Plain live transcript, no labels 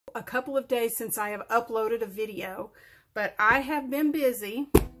a couple of days since I have uploaded a video, but I have been busy.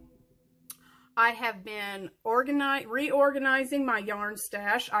 I have been reorganizing my yarn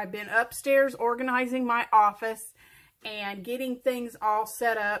stash. I've been upstairs organizing my office and getting things all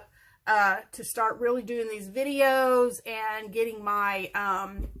set up to start really doing these videos and getting my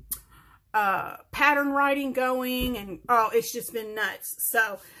pattern writing going, and oh, it's just been nuts.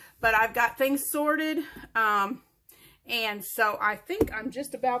 So, but I've got things sorted, and so I think I'm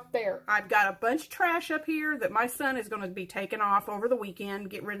just about there. I've got a bunch of trash up here that my son is going to be taking off over the weekend,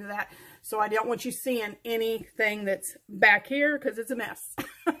 get rid of that. So I don't want you seeing anything that's back here because it's a mess.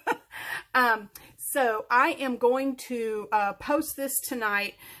 So I am going to post this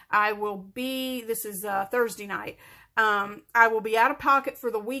tonight. This is Thursday night. I will be out of pocket for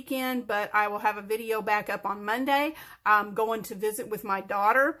the weekend, but I will have a video back up on Monday. I'm going to visit with my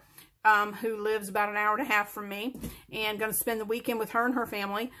daughter, who lives about an hour and a half from me, and going to spend the weekend with her and her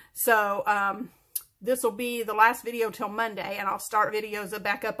family. So this will be the last video till Monday, and I'll start videos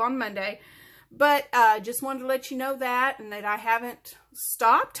back up on Monday. But just wanted to let you know that, and that I haven't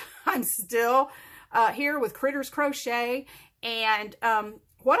stopped. I'm still here with Critters Crochet, and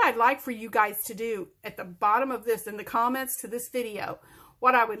what I'd like for you guys to do at the bottom of this, in the comments to this video,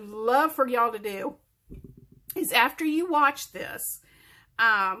 what I would love for y'all to do is, after you watch this,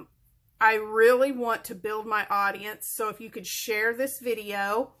 I really want to build my audience. So if you could share this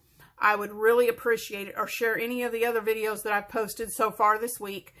video, I would really appreciate it, or share any of the other videos that I've posted so far this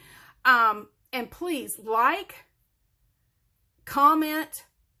week. And please like, comment,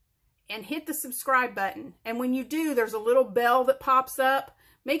 and hit the subscribe button. And when you do, there's a little bell that pops up.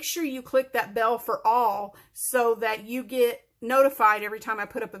 Make sure you click that bell for all, so that you get notified every time I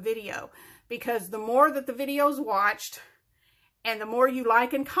put up a video. Because the more that the video is watched, and the more you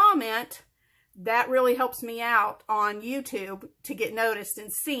like and comment, that really helps me out on YouTube to get noticed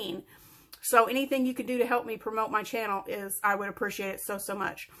and seen. So anything you can do to help me promote my channel I would appreciate it so, so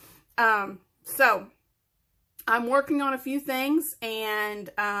much. So I'm working on a few things, and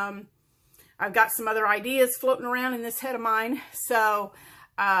I've got some other ideas floating around in this head of mine. So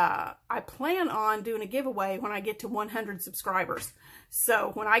I plan on doing a giveaway when I get to 100 subscribers.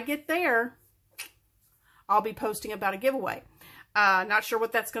 So when I get there, I'll be posting about a giveaway. Not sure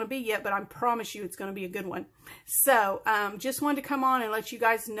what that's going to be yet, but I promise you it's going to be a good one. So just wanted to come on and let you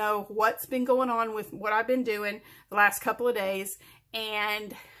guys know what's been going on with what I've been doing the last couple of days.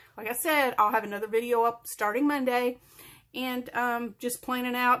 And like I said, I'll have another video up starting Monday, and just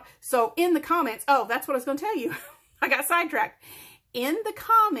planning out. So in the comments, oh, that's what I was going to tell you. I got sidetracked. In the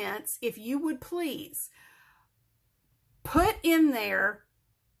comments, if you would please put in there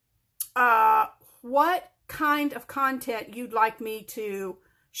what kind of content you'd like me to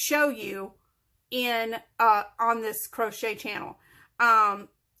show you in on this crochet channel.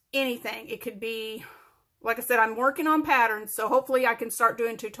 Anything. It could be, like I said, I'm working on patterns, so hopefully I can start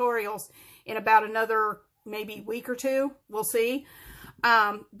doing tutorials in about another maybe week or two. We'll see.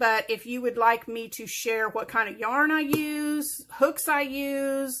 But if you would like me to share what kind of yarn I use, hooks I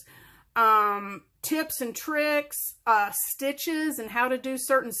use, tips and tricks, stitches and how to do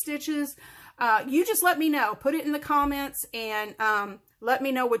certain stitches, you just let me know. Put it in the comments, and let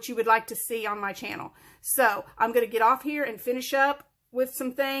me know what you would like to see on my channel. So I'm going to get off here and finish up with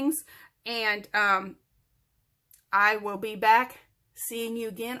some things, and I will be back seeing you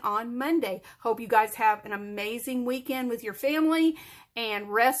again on Monday. Hope you guys have an amazing weekend with your family,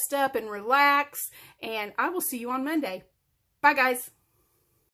 and rest up and relax, and I will see you on Monday. Bye, guys.